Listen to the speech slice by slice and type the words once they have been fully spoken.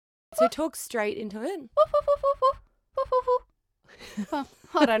So talk straight into it. Well,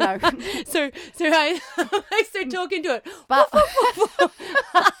 I don't know. So talk into it. But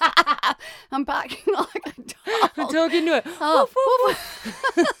I'm barking like a dog. Talk into it. Oh,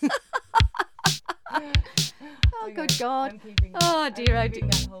 oh good God. I'm keeping that. Oh, dear, I'm oh, keeping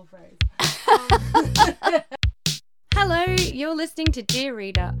dear. that whole phrase. Hello, you're listening to Dear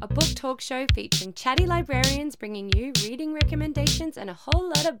Reader, a book talk show featuring chatty librarians bringing you reading recommendations and a whole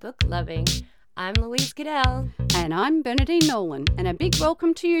lot of book loving. I'm Louise Goodell. And I'm Bernadine Nolan. And a big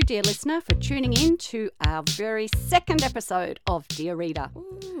welcome to you, dear listener, for tuning in to our very second episode of Dear Reader.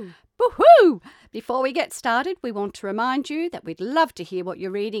 Ooh. Woohoo! Before we get started, we want to remind you that we'd love to hear what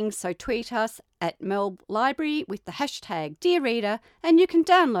you're reading, so tweet us at Melb Library with the hashtag Dear Reader, and you can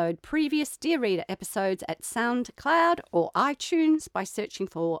download previous Dear Reader episodes at SoundCloud or iTunes by searching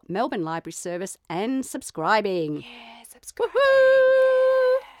for Melbourne Library Service and subscribing. Yeah, subscribing.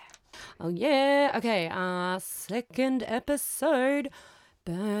 Woohoo! Oh yeah. Okay, second episode.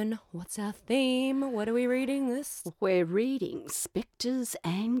 Bern, what's our theme? What are we reading this? We're reading Spectres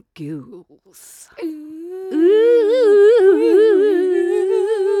and Ghouls. Ooh.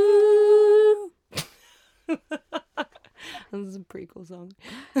 This is a pretty cool song.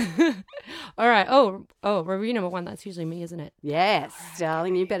 All right. Oh, review number 1. That's usually me, isn't it? Yes,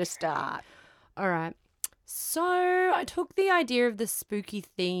 darling, you better start. All right. So I took the idea of the spooky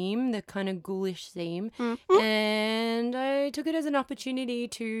theme, the kind of ghoulish theme, and I took it as an opportunity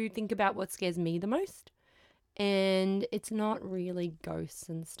to think about what scares me the most. And it's not really ghosts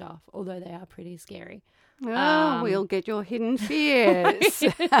and stuff, although they are pretty scary. Oh, we'll get your hidden fears.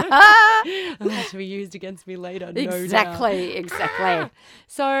 That to be used against me later. No doubt. Exactly.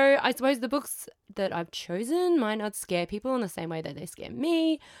 So I suppose the books that I've chosen might not scare people in the same way that they scare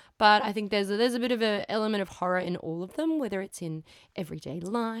me, but I think there's a bit of an element of horror in all of them, whether it's in everyday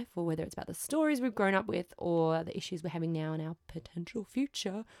life or whether it's about the stories we've grown up with or the issues we're having now in our potential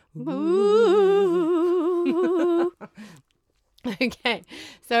future. Ooh. Okay,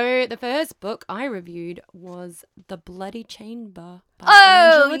 so the first book I reviewed was The Bloody Chamber by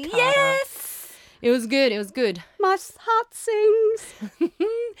Oh, Angela Carter. yes! It was good. My heart sings.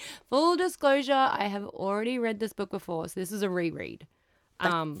 Full disclosure, I have already read this book before, so this is a reread.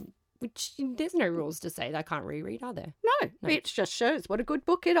 Which there's no rules to say that I can't reread, are there? No, it just shows what a good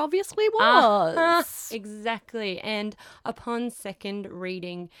book it obviously was. Exactly. And upon second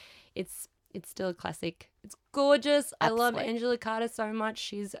reading, it's still a classic. It's gorgeous. Absolutely. I love Angela Carter so much.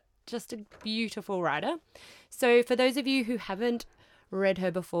 She's just a beautiful writer. So for those of you who haven't read her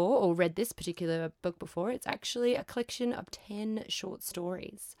before or read this particular book before, it's actually a collection of 10 short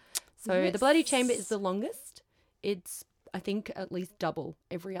stories. So Yes. The Bloody Chamber is the longest. It's, I think, at least double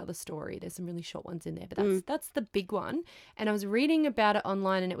every other story. There's some really short ones in there, but that's the big one. And I was reading about it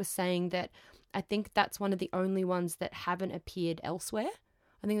online and it was saying that I think that's one of the only ones that haven't appeared elsewhere.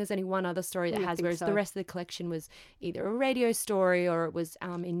 I think there's only one other story that has, whereas the rest of the collection was either a radio story or it was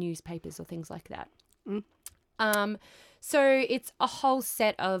in newspapers or things like that. So it's a whole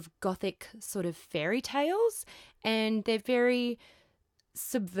set of gothic sort of fairy tales, and they're very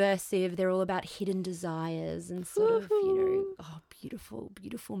subversive. They're all about hidden desires and sort of, beautiful,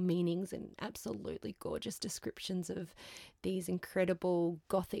 beautiful meanings and absolutely gorgeous descriptions of these incredible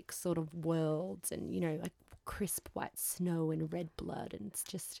gothic sort of worlds and, like crisp white snow and red blood, and it's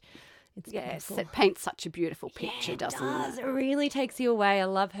Yes, beautiful. it paints such a beautiful picture, doesn't it? It really takes you away. I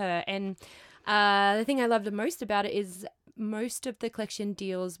love her. And the thing I love the most about it is most of the collection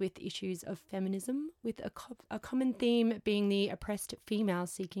deals with issues of feminism, with a common theme being the oppressed female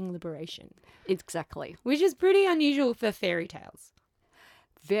seeking liberation, Exactly. which is pretty unusual for fairy tales.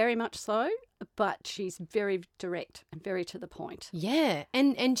 Very much so, but she's very direct and very to the point. Yeah,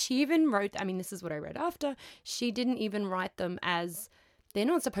 and she even wrote, this is what I read after, she didn't even write them as, they're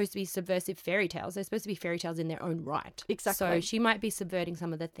not supposed to be subversive fairy tales, they're supposed to be fairy tales in their own right. Exactly. So she might be subverting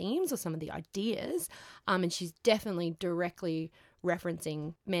some of the themes or some of the ideas, and she's definitely directly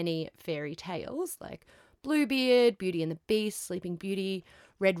referencing many fairy tales, like Bluebeard, Beauty and the Beast, Sleeping Beauty.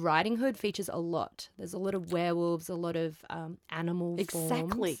 Red Riding Hood features a lot. There's a lot of werewolves, a lot of animal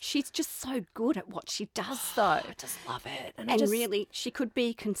Exactly. forms. She's just so good at what she does, though. I just love it. And really, she could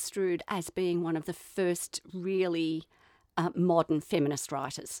be construed as being one of the first really modern feminist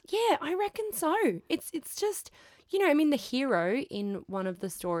writers. Yeah, I reckon so. It's just, the hero in one of the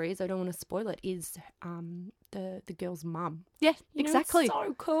stories, I don't want to spoil it, is the girl's mum. Yeah, exactly. It's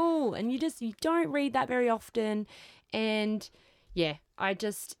so cool. And you don't read that very often. And yeah,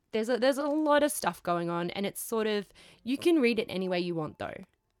 there's a lot of stuff going on, and it's sort of, you can read it any way you want though.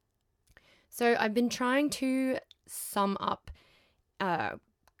 So I've been trying to sum up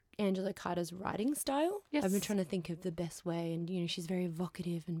Angela Carter's writing style. Yes. I've been trying to think of the best way, and, she's very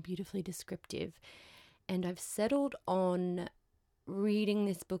evocative and beautifully descriptive. And I've settled on reading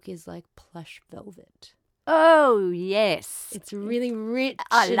this book is like plush velvet. Oh, yes. It's really rich.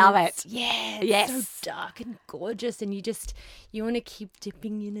 I love it. Yeah. It's Yes. so dark and gorgeous, and you want to keep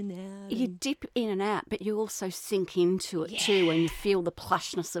dipping in and out. You dip in and out, but you also sink into it too, and you feel the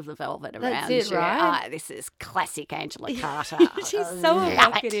plushness of the velvet around That's it, you. right? This is classic Angela Carter. She's so Love it.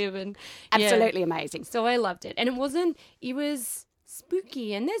 evocative and Absolutely amazing. So I loved it. And it was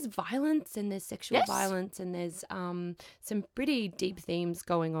spooky, and there's violence, and there's sexual violence, and there's some pretty deep themes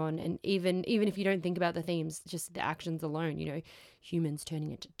going on. And even if you don't think about the themes, just the actions alone, humans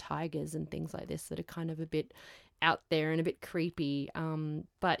turning into tigers and things like this that are kind of a bit out there and a bit creepy.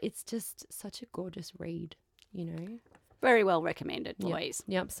 But it's just such a gorgeous read, Very well recommended, Louise.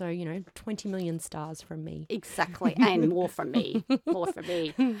 Yep. So, 20 million stars from me. Exactly. And more from me. More from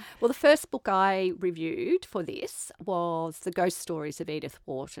me. Well, the first book I reviewed for this was The Ghost Stories of Edith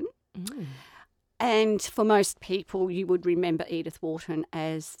Wharton. Mm. And for most people, you would remember Edith Wharton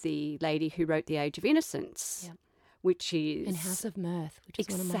as the lady who wrote The Age of Innocence, which is... And House of Mirth, which is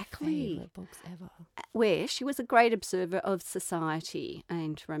one of my favourite books ever. Where she was a great observer of society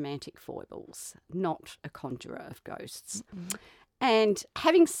and romantic foibles, not a conjurer of ghosts. Mm-mm. And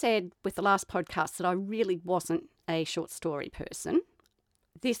having said with the last podcast that I really wasn't a short story person,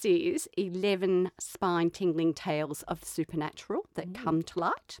 this is 11 spine-tingling tales of the supernatural that come to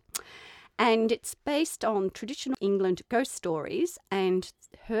light. And it's based on traditional England ghost stories and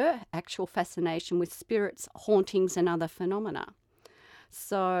her actual fascination with spirits, hauntings and other phenomena.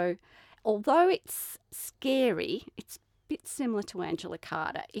 So although it's scary, it's a bit similar to Angela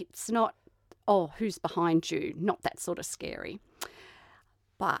Carter. It's not, who's behind you? Not that sort of scary.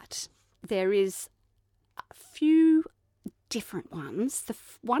 But there is a few different ones.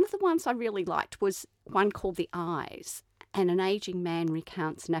 One of the ones I really liked was one called The Eyes. And an ageing man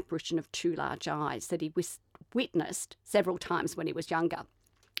recounts an apparition of two large eyes that he witnessed several times when he was younger,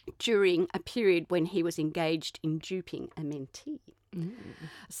 during a period when he was engaged in duping a mentee. Mm.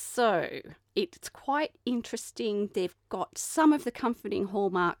 So it's quite interesting. They've got some of the comforting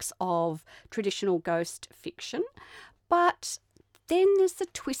hallmarks of traditional ghost fiction, but then there's a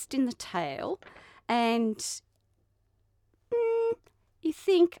twist in the tale, and you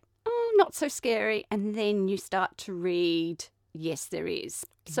think, not so scary, and then you start to read, yes, there is.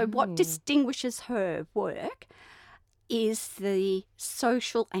 So what distinguishes her work is the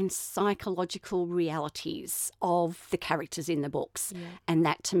social and psychological realities of the characters in the books, and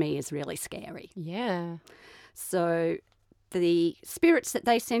that to me is really scary. Yeah. So the spirits that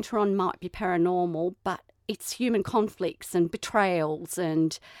they centre on might be paranormal, but it's human conflicts and betrayals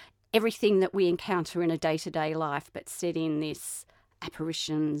and everything that we encounter in a day-to-day life, but set in this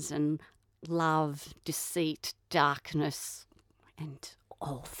apparitions and love, deceit, darkness, and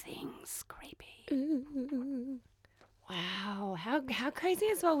all things creepy. Ooh. Wow, how crazy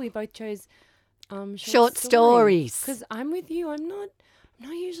as well. We both chose short stories. Because I'm with you. I'm not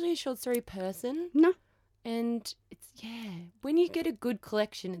usually a short story person. No, and it's when you get a good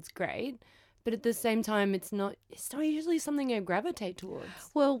collection, it's great. But at the same time, it's not usually something I gravitate towards.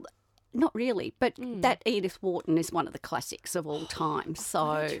 Well, not really, but that Edith Wharton is one of the classics of all time. So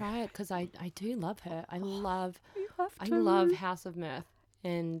I'll try it because I do love her. I love House of Mirth,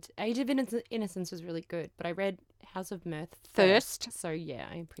 and Age of Innocence was really good, but I read House of Mirth first. So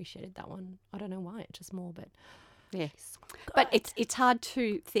I appreciated that one. I don't know why, it's just more, but but it's hard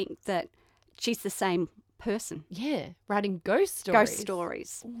to think that she's the same person. Yeah, writing ghost stories. Ghost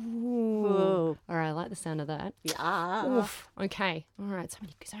stories. Ooh. All right, I like the sound of that. Yeah. Oof. Okay. All right. So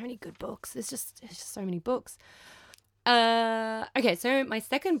many good books. There's just so many books. Okay. So my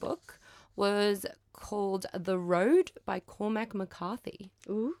second book was called The Road by Cormac McCarthy.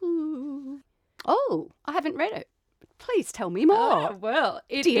 Ooh. Oh, I haven't read it. Please tell me more. Well,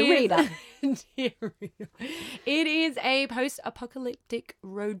 Dear reader. Dear reader. It is a post-apocalyptic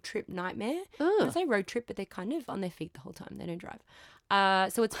road trip nightmare. I say road trip, but they're kind of on their feet the whole time. They don't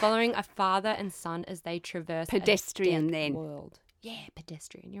drive. So it's following a father and son as they traverse pedestrian a dead then. world. Yeah,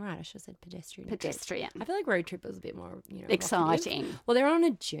 pedestrian. You're right. I should have said pedestrian. Pedestrian. I feel like road trip was a bit more, exciting. evocative. Well, they're on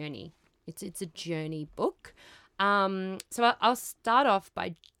a journey. It's a journey book. So I'll start off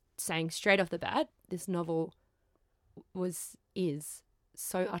by saying straight off the bat, this novel is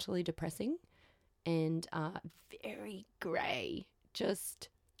so utterly depressing and very grey, just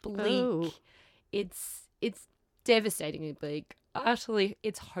bleak. Ooh. It's devastatingly bleak.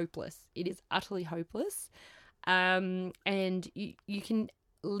 It's hopeless. It is utterly hopeless. And you can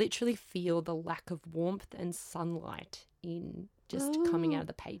literally feel the lack of warmth and sunlight in just coming out of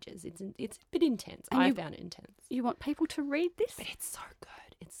the pages. It's a bit intense. And I found it intense. You want people to read this? But it's so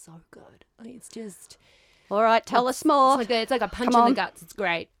good. It's so good. Like, it's just... All right, tell us more. It's like a punch in the guts. It's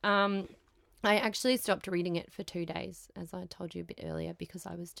great. I actually stopped reading it for 2 days, as I told you a bit earlier, because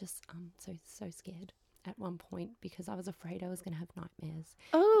I was just so scared at one point because I was afraid I was going to have nightmares.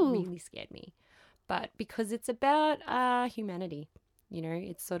 Oh. It really scared me. But because it's about humanity, you know,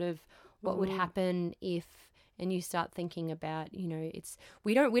 it's sort of what would happen if, and you start thinking about, you know, it's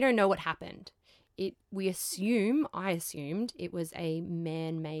we don't know what happened. I assumed it was a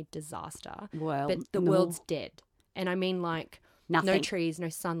man-made disaster. Well, but the world's dead. And I mean, like, nothing. No trees, no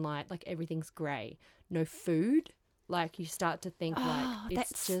sunlight, like everything's grey. No food. Like, you start to think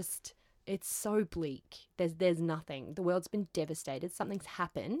it's so bleak. There's nothing. The world's been devastated. Something's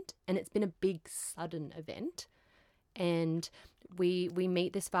happened, and it's been a big sudden event. And we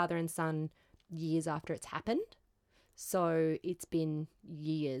meet this father and son years after it's happened. So it's been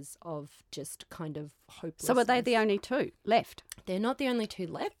years of just kind of hopelessness. So are they the only two left? They're not the only two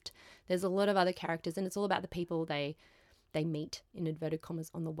left. There's a lot of other characters, and it's all about the people they meet, in inverted commas,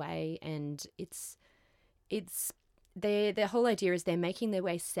 on the way. And it's their whole idea is they're making their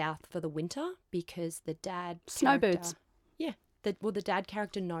way south for the winter because the dad snowbirds. The dad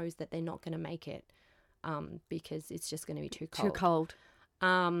character knows that they're not going to make it because it's just going to be too cold. Too cold.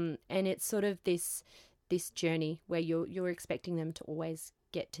 And it's sort of this journey where you're expecting them to always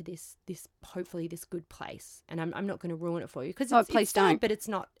get to this hopefully this good place. And I'm not going to ruin it for you because please don't. But it's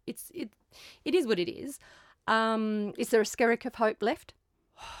not. It is what it is. Is there a skerrick of hope left?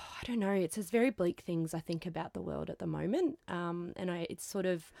 I don't know. It says very bleak things, I think, about the world at the moment. It's sort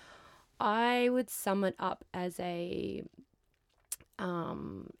of, I would sum it up as it's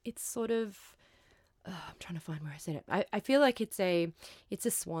sort of, I'm trying to find where I said it. I feel like it's a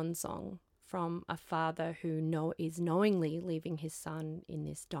swan song from a father who is knowingly leaving his son in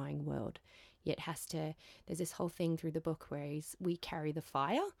this dying world, yet there's this whole thing through the book where we carry the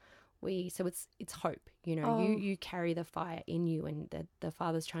fire. So it's hope, you know. You carry the fire in you, and the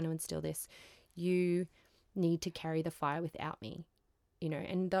father's trying to instill this. You need to carry the fire without me, you know.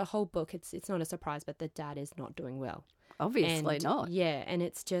 And the whole book, it's not a surprise, but the dad is not doing well. Obviously not. Yeah, and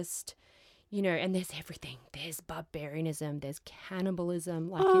it's just, you know, and there's everything. There's barbarianism, there's cannibalism,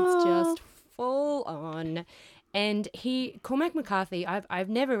 like it's just full on. And Cormac McCarthy, I've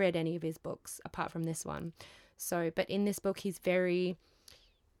never read any of his books apart from this one. So, but in this book,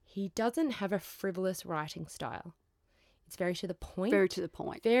 he doesn't have a frivolous writing style. It's very to the point. Very to the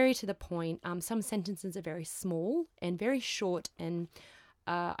point. Very to the point. Some sentences are very small and very short. And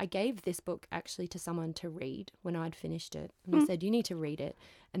I gave this book actually to someone to read when I'd finished it. And I said, you need to read it.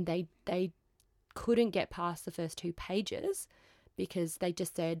 And they couldn't get past the first 2 pages because they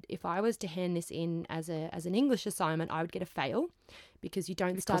just said, if I was to hand this in as an English assignment, I would get a fail because you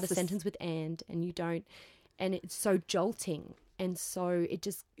don't start a sentence with and you don't, and it's so jolting. And so it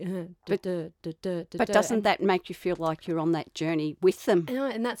just... But doesn't that make you feel like you're on that journey with them?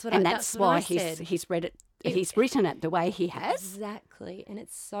 And that's what that's why I said. He's read it. He's written it the way he has. Exactly. And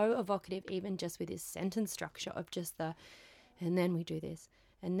it's so evocative, even just with his sentence structure of just and then we do this,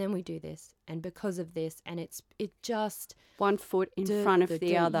 and then we do this, and because of this, and it just... One foot in front of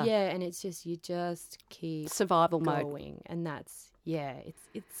the other. Yeah, and it's just, you just keep survival going. mode. And that's... Yeah,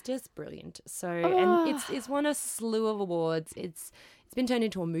 it's just brilliant. So, and it's won a slew of awards. It's been turned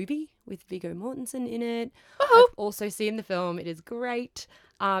into a movie with Viggo Mortensen in it. I've also seen the film. It is great.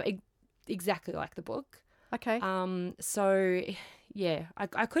 Exactly like the book. Okay. So, yeah,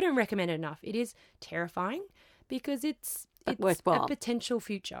 I couldn't recommend it enough. It is terrifying because it's worthwhile. A potential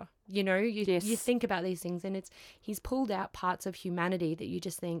future. You know, you think about these things, and he's pulled out parts of humanity that you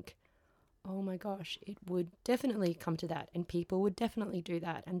just think, oh my gosh, it would definitely come to that, and people would definitely do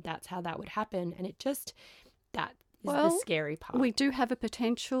that, and that's how that would happen. And that is the scary part. We do have a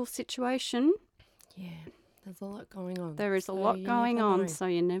potential situation. Yeah, there's a lot going on. There is a lot going on, so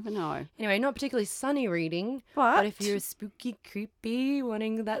you never know. Anyway, not particularly sunny reading, but if you're spooky, creepy,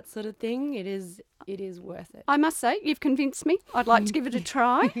 wanting that sort of thing, it is worth it. I must say, you've convinced me. I'd like to give it a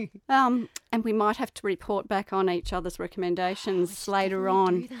try. And we might have to report back on each other's recommendations later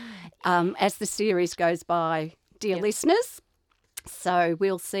on as the series goes by, dear listeners. So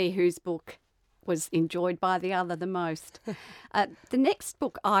we'll see whose book was enjoyed by the other the most. The next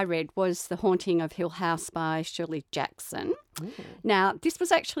book I read was The Haunting of Hill House by Shirley Jackson. Ooh. Now, this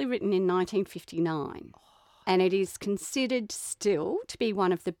was actually written in 1959. And it is considered still to be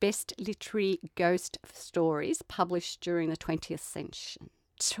one of the best literary ghost stories published during the 20th century.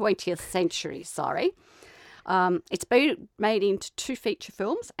 It's been made into 2 feature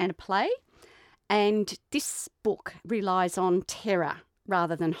films and a play. And this book relies on terror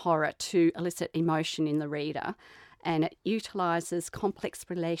rather than horror to elicit emotion in the reader. And it utilises complex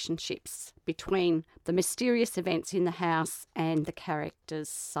relationships between the mysterious events in the house and the characters'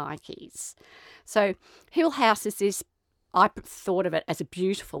 psyches. So Hill House is this, I thought of it as a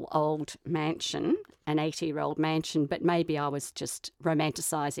beautiful old mansion, an 80-year-old mansion, but maybe I was just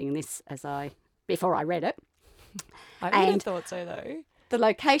romanticising this before I read it. I wouldn't have thought so, though. The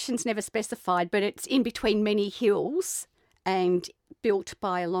location's never specified, but it's in between many hills and built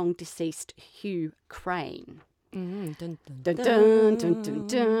by a long-deceased Hugh Crane. Dun, dun, Dun, dun, dun, dun,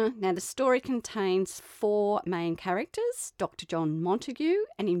 dun. Now, the story contains 4 main characters: Dr. John Montague,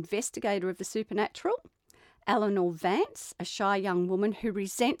 an investigator of the supernatural; Eleanor Vance, a shy young woman who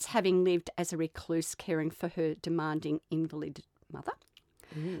resents having lived as a recluse caring for her demanding invalid mother;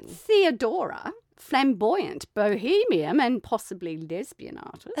 Theodora, flamboyant bohemian and possibly lesbian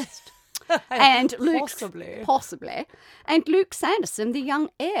artist; and Luke, possibly, and Luke Sanderson, the young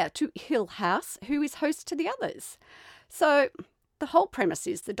heir to Hill House, who is host to the others. So the whole premise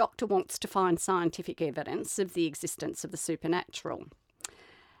is the Doctor wants to find scientific evidence of the existence of the supernatural.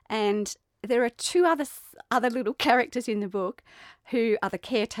 And there are 2 other little characters in the book who are the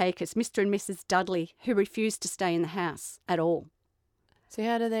caretakers, Mr. and Mrs. Dudley, who refuse to stay in the house at all. So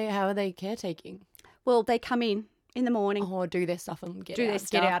how are they caretaking? Well, they come in the morning. Or do their stuff and get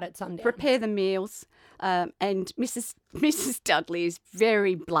out at sundown. Prepare the meals. And Mrs. Dudley is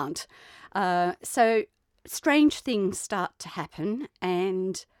very blunt. So strange things start to happen,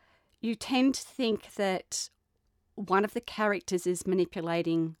 and you tend to think that one of the characters is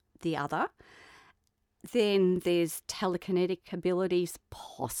manipulating the other. Then there's telekinetic abilities,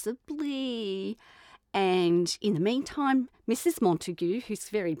 possibly. And in the meantime, Mrs. Montague, who's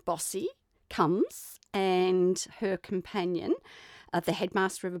very bossy, comes, and her companion, the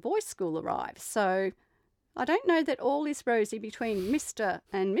headmaster of a boys' school, arrives. So I don't know that all is rosy between Mr.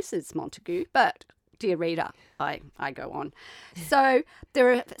 and Mrs. Montague, but dear reader, I go on. So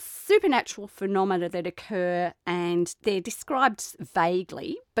there are supernatural phenomena that occur, and they're described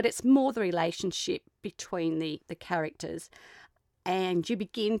vaguely, but it's more the relationship between the characters. And you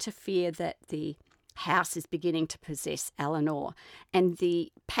begin to fear that the house is beginning to possess Eleanor, and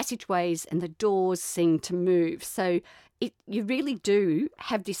the passageways and the doors seem to move. So you really do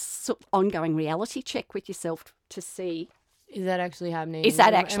have this sort of ongoing reality check with yourself to see, is that actually happening? Is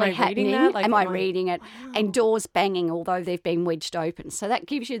that actually happening? Am I reading it? Wow. And doors banging, although they've been wedged open. So that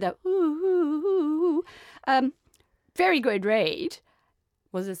gives you the ooh, ooh, ooh. Very good read.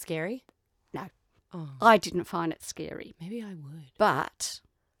 Was it scary? No. Oh. I didn't find it scary. Maybe I would. But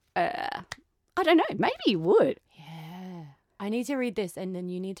I don't know. Maybe you would. Yeah. I need to read this, and then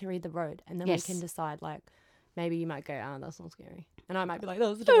you need to read The Road, and then Yes. we can decide, like, maybe you might go, oh, that's not scary. And I might be like,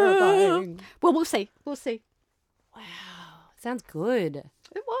 that's terrifying. Well, we'll see. We'll see. Wow. Sounds good.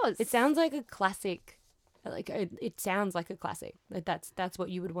 It was. It sounds like a classic. Like it sounds like a classic. Like that's what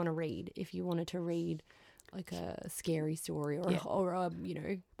you would want to read if you wanted to read like a scary story or a, you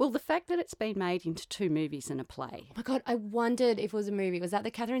know. Well, the fact that it's been made into 2 movies and a play. Oh my God, I wondered if it was a movie. Was that the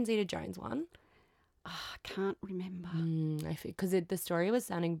Catherine Zeta-Jones one? Oh, I can't remember. Because the story was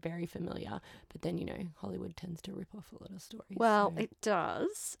sounding very familiar, but then, you know, Hollywood tends to rip off a lot of stories. Well, so. it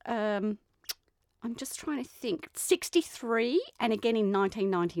does. I'm just trying to think. 63 and again in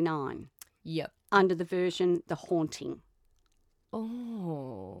 1999. Yep. Under the version The Haunting.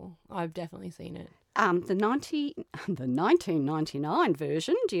 Oh, I've definitely seen it. The 1999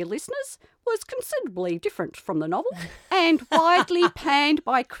 version, dear listeners, was considerably different from the novel and widely panned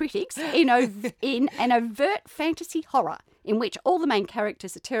by critics in an overt fantasy horror in which all the main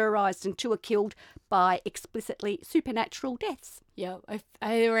characters are terrorised and 2 are killed by explicitly supernatural deaths. Yeah,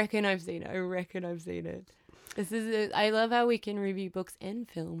 I reckon I've seen it. I love how we can review books and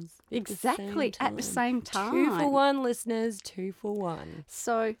films. Exactly, at the same time. 2 for 1, listeners, 2 for 1.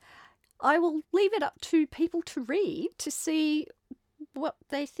 So I will leave it up to people to read to see what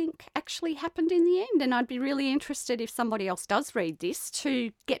they think actually happened in the end. And I'd be really interested if somebody else does read this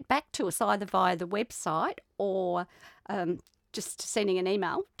to get back to us either via the website or just sending an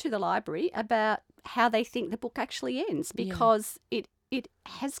email to the library about how they think the book actually ends, because it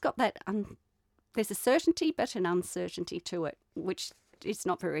has got that there's a certainty but an uncertainty to it, which is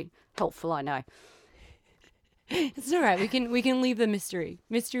not very helpful, I know. It's all right. We can leave the mystery.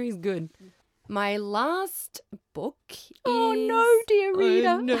 Mystery is good. My last book Oh, is... no, dear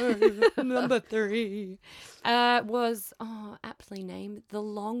reader. No, number 3. Was aptly named The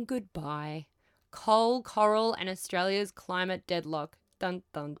Long Goodbye. Coal, Coral and Australia's Climate Deadlock. Dun,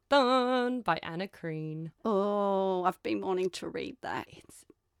 dun, dun, by Anna Crean. Oh, I've been wanting to read that. It's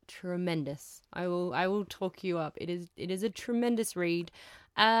tremendous. I will talk you up. It is a tremendous read.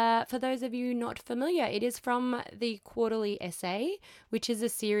 For those of you not familiar, it is from the Quarterly Essay, which is a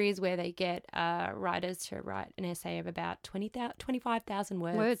series where they get writers to write an essay of about 25,000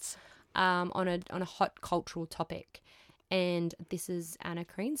 words. On a hot cultural topic. And this is Anna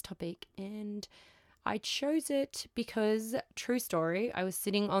Kreen's topic, and I chose it because, true story, I was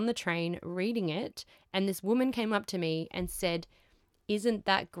sitting on the train reading it, and this woman came up to me and said, "Isn't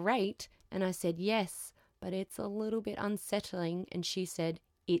that great?" And I said, "Yes, but it's a little bit unsettling." And she said,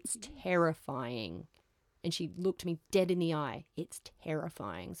 "It's terrifying." And she looked me dead in the eye. "It's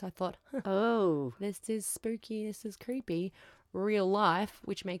terrifying." So I thought, oh, this is spooky, this is creepy. Real life,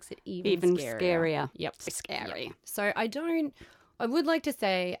 which makes it even scarier. Yep. Scary. Yep. So I would like to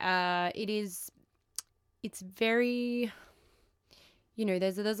say it's very,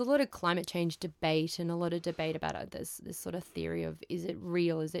 there's a lot of climate change debate and a lot of debate about it. There's this sort of theory of, is it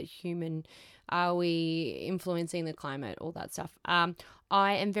real? Is it human? Are we influencing the climate? All that stuff. I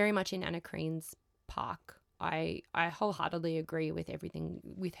am very much in Anna Kreen's park. I wholeheartedly agree with everything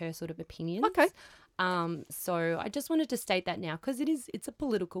with her sort of opinions. Okay. So I just wanted to state that now, because it's a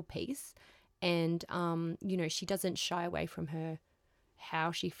political piece, and she doesn't shy away from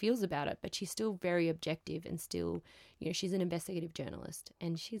how she feels about it, but she's still very objective, and still, she's an investigative journalist,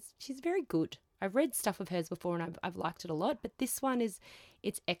 and she's very good. I've read stuff of hers before and I've liked it a lot, but this one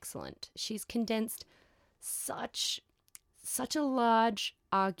it's excellent. She's condensed such a large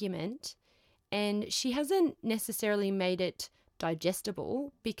argument, and she hasn't necessarily made it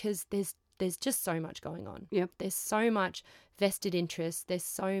digestible, because there's just so much going on. Yep. There's so much vested interest. There's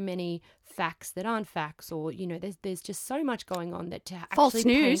so many facts that aren't facts, or, there's just so much going on that to actually false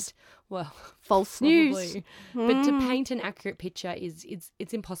news. False news. But to paint an accurate picture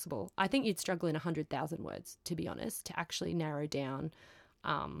it's impossible. I think you'd struggle in 100,000 words, to be honest, to actually narrow down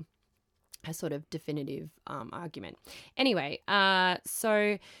a sort of definitive argument. Anyway,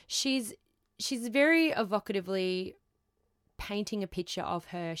 so she's very evocatively painting a picture of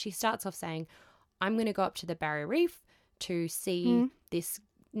her. She starts off saying, "I'm going to go up to the Barrier Reef to see this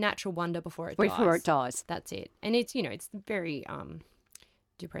natural wonder before it dies. That's it. And it's, it's a very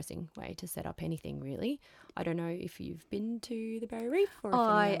depressing way to set up anything, really. I don't know if you've been to the Barrier Reef, or if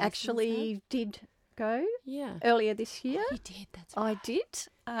I actually did go. Yeah. Earlier this year. Oh, you did. That's right. I did.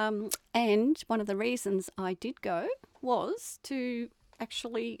 And one of the reasons I did go was to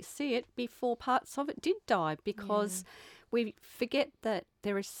actually see it before parts of it did die, because we forget that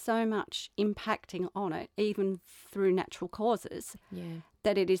there is so much impacting on it, even through natural causes,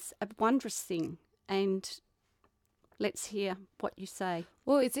 that it is a wondrous thing. And let's hear what you say.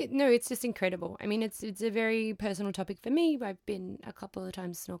 Well, it's just incredible. I mean, it's a very personal topic for me. I've been a couple of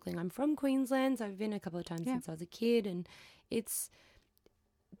times snorkeling. I'm from Queensland, so I've been a couple of times since I was a kid, and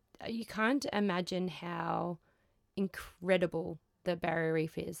you can't imagine how incredible the Barrier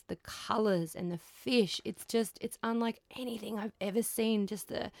Reef is. The colours and the fish, it's unlike anything I've ever seen.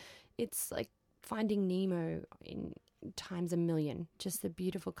 It's like Finding Nemo in times a million. Just the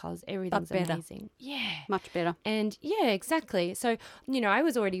beautiful colours, everything's amazing. Yeah. Much better. And yeah, exactly. So, I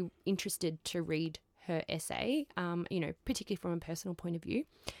was already interested to read her essay, particularly from a personal point of view.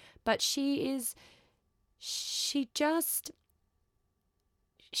 But she is,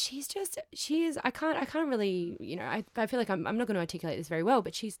 I can't really, I feel like I'm not going to articulate this very well,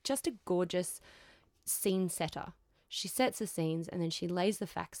 but she's just a gorgeous scene setter. She sets the scenes and then she lays the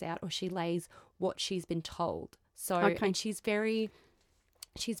facts out, or she lays what she's been told. So, and she's very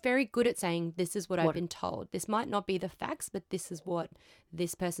good at saying, this is what I've been told. This might not be the facts, but this is what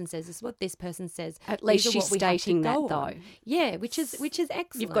this person says. This is what this person says. At least she's stating that, though. Yeah, which is excellent.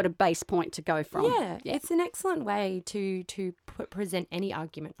 You've got a base point to go from. Yeah. It's an excellent way to present any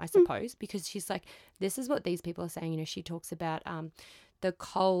argument, I suppose, because she's like, this is what these people are saying. She talks about the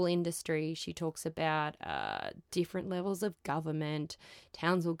coal industry. She talks about different levels of government,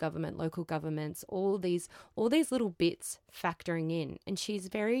 townsville government, local governments, all these little bits factoring in. And she's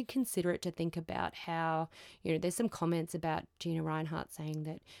very considerate to think about how, there's some comments about Gina Rinehart saying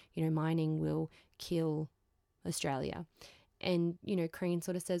that, mining will kill Australia. And, Kreen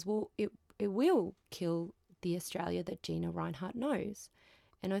sort of says, well, it will kill the Australia that Gina Rinehart knows.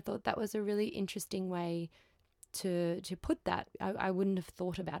 And I thought that was a really interesting way to put that. I wouldn't have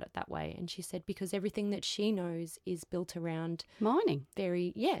thought about it that way. And she said, because everything that she knows is built around mining.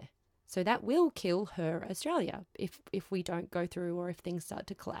 So that will kill her Australia if we don't go through, or if things start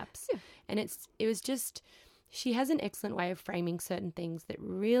to collapse. Yeah. And it was just, she has an excellent way of framing certain things that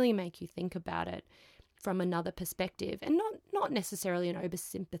really make you think about it from another perspective, and not necessarily an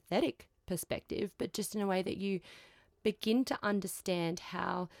oversympathetic perspective, but just in a way that you begin to understand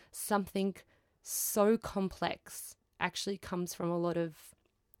how something so complex actually comes from a lot of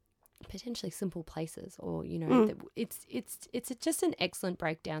potentially simple places, or it's just an excellent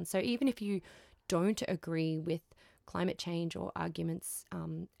breakdown. So even if you don't agree with climate change or arguments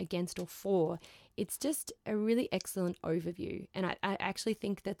against or for, it's just a really excellent overview. And I actually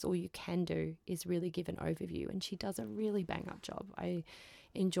think that's all you can do, is really give an overview. And she does a really bang up job. I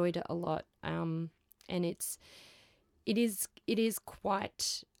enjoyed it a lot. And it is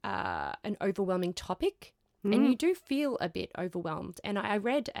quite an overwhelming topic. And you do feel a bit overwhelmed. And I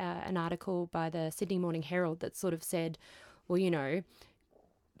read an article by the Sydney Morning Herald that sort of said, well,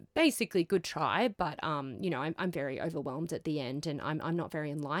 basically good try, but I'm very overwhelmed at the end, and I'm not very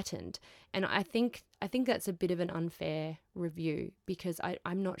enlightened. And I think that's a bit of an unfair review, because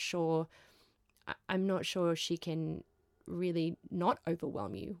I'm not sure she can really not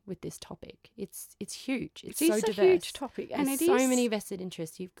overwhelm you with this topic. It's huge. It's so diverse. It's a huge topic, and there's so many vested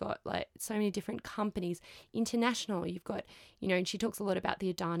interests. You've got like so many different companies, international. You've got, and she talks a lot about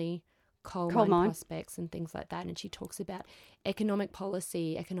the Adani coal mine prospects and things like that. And she talks about economic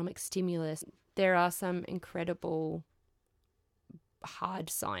policy, economic stimulus. There are some incredible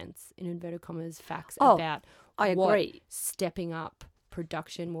hard science, in inverted commas, facts about what stepping up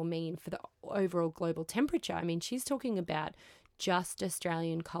production will mean for the overall global temperature. I mean, she's talking about just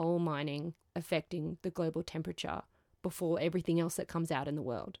Australian coal mining affecting the global temperature before everything else that comes out in the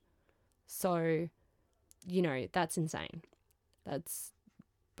world. So, that's insane. That's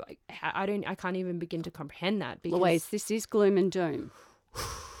I can't even begin to comprehend that. Because Louise, this is gloom and doom.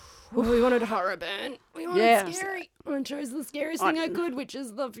 We wanted horror burn. We wanted scary. I chose the scariest thing I could, which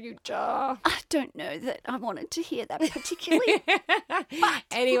is the future. I don't know that I wanted to hear that particularly. But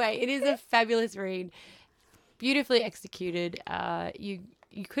anyway, it is a fabulous read. Beautifully executed. You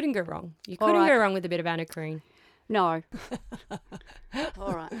couldn't go wrong. You couldn't go wrong with a bit of Anna Green. No.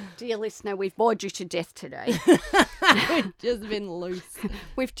 All right. Dear listener, we've bored you to death today. We've just been loose.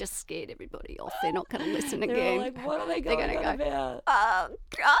 We've just scared everybody off. They're not going to listen They're again. all like, what are they going on about? Oh,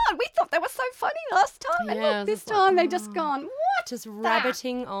 God, we thought they were so funny last time. And look, this time they've just gone, what? Just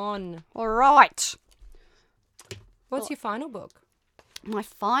rabbiting on. All right. What's your final book? My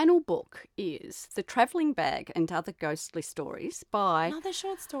final book is The Travelling Bag and Other Ghostly Stories by... Another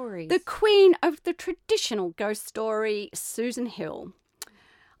short story. The queen of the traditional ghost story, Susan Hill.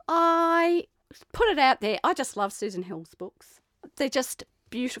 I put it out there. I just love Susan Hill's books. They're just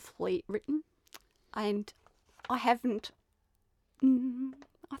beautifully written. And I haven't...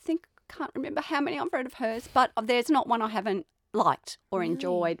 can't remember how many I've read of hers, but there's not one I haven't liked or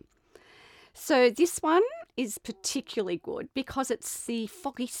enjoyed. So this one is particularly good because it's the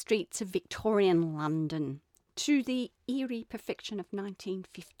foggy streets of Victorian London to the eerie perfection of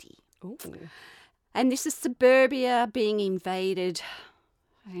 1950. Ooh. And this is suburbia being invaded.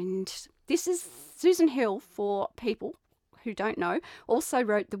 And this is Susan Hill, for people who don't know, also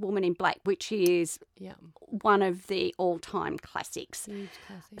wrote The Woman in Black, which is one of the all-time classics. Huge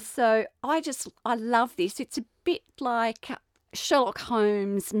classic. So I love this. It's a bit like Sherlock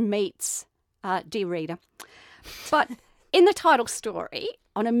Holmes meets Dear Reader. But in the title story,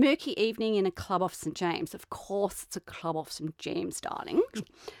 on a murky evening in a club off St James, of course it's a club off St James, darling,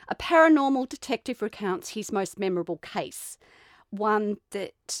 a paranormal detective recounts his most memorable case, one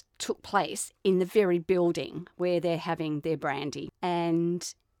that took place in the very building where they're having their brandy.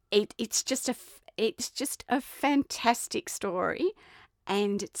 And it's just a fantastic story,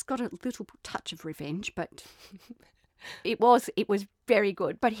 and it's got a little touch of revenge, but... It was very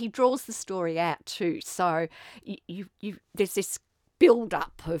good, but he draws the story out too. So there's this build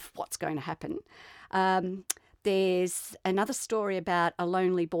up of what's going to happen. There's another story about a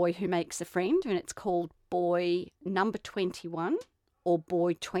lonely boy who makes a friend, and it's called Boy Number 21 or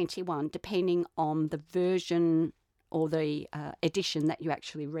Boy 21, depending on the version or the edition that you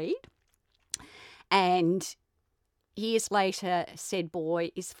actually read. And years later, said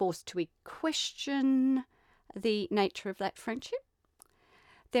boy is forced to question the nature of that friendship.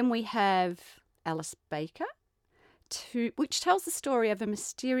 Then we have Alice Baker, which tells the story of a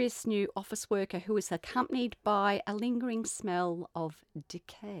mysterious new office worker who is accompanied by a lingering smell of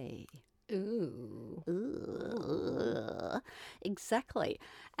decay. Ooh. Exactly.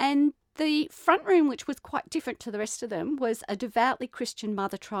 And the front room, which was quite different to the rest of them, was a devoutly Christian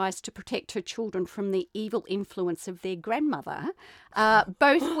mother tries to protect her children from the evil influence of their grandmother,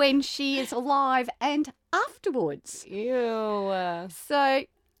 both when she is alive and afterwards. Ew. So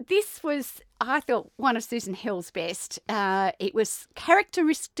this was, I thought, one of Susan Hill's best. It was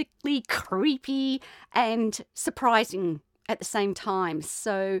characteristically creepy and surprising at the same time.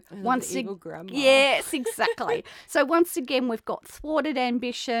 So once evil grandma. Yes, exactly. So once again, we've got thwarted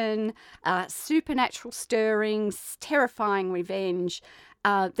ambition, supernatural stirrings, terrifying revenge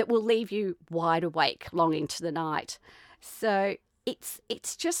that will leave you wide awake long into the night. So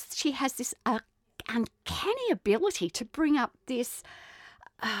it's just, she has this uncanny ability to bring up this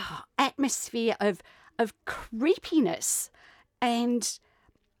atmosphere of creepiness, and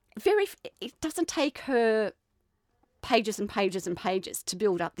it doesn't take her pages and pages and pages to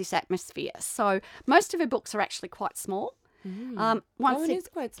build up this atmosphere. So most of her books are actually quite small. It is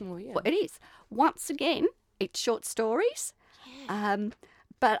quite small, yeah. Well, it is. Once again, it's short stories. Yeah.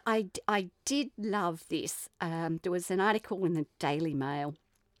 But I did love this. There was an article in the Daily Mail.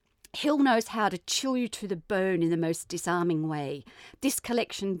 Hill knows how to chill you to the bone in the most disarming way. This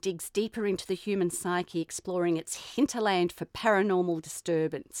collection digs deeper into the human psyche, exploring its hinterland for paranormal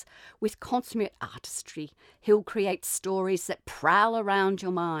disturbance. With consummate artistry, Hill creates stories that prowl around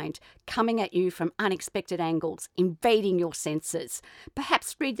your mind, coming at you from unexpected angles, invading your senses.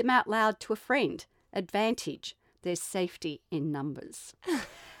 Perhaps read them out loud to a friend. Advantage: there's safety in numbers.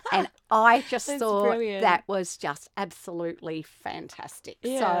 And I just thought brilliant. That was just absolutely fantastic.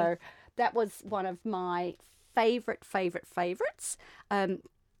 Yeah. So that was one of my favourites.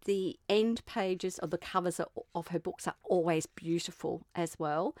 The end pages of the covers of her books are always beautiful as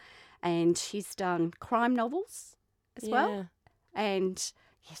well. And she's done crime novels as well. And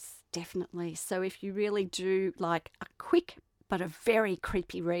yes, definitely. So if you really do like a quick but a very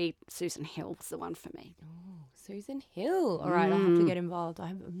creepy read, Susan Hill's the one for me. Oh, Susan Hill. All right, I'll have to get involved.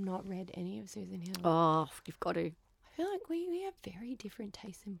 I've not read any of Susan Hill. Oh, you've got to. I feel like we have very different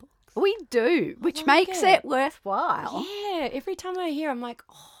tastes in books. We do, which like makes it. it worthwhile. Yeah, every time I hear, I'm like,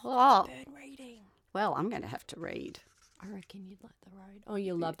 oh, bird reading. Well, I'm going to have to read. I reckon you'd like The Road. Oh,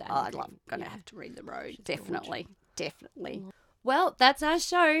 you'll love that. I'm going to have to read The Road. Definitely. Well, that's our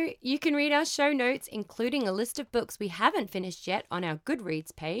show. You can read our show notes, including a list of books we haven't finished yet, on our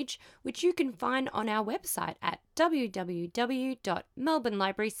Goodreads page, which you can find on our website at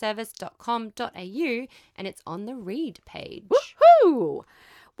www.melbournelibraryservice.com.au, and it's on the read page. Woohoo!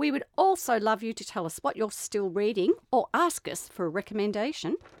 We would also love you to tell us what you're still reading, or ask us for a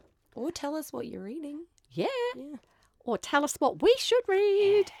recommendation. Or tell us what you're reading. Yeah. Or tell us what we should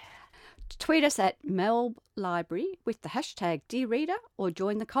read. Yeah. Tweet us at Melb Library with the hashtag Dear Reader, or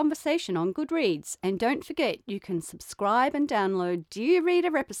join the conversation on Goodreads. And don't forget, you can subscribe and download Dear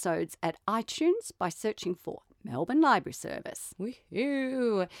Reader episodes at iTunes by searching for Melbourne Library Service.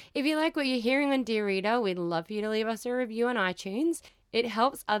 Woohoo! If you like what you're hearing on Dear Reader, we'd love for you to leave us a review on iTunes. It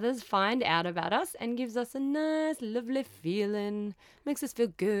helps others find out about us and gives us a nice, lovely feeling. Makes us feel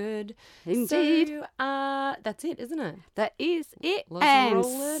good. Indeed. So, that's it, isn't it? That is it. Let's and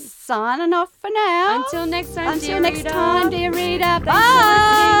roll it. Signing off for now. Until next time, Until dear next reader. time, dear reader. Thanks for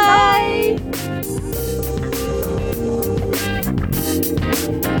listening.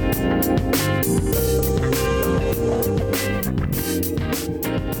 Bye. Bye.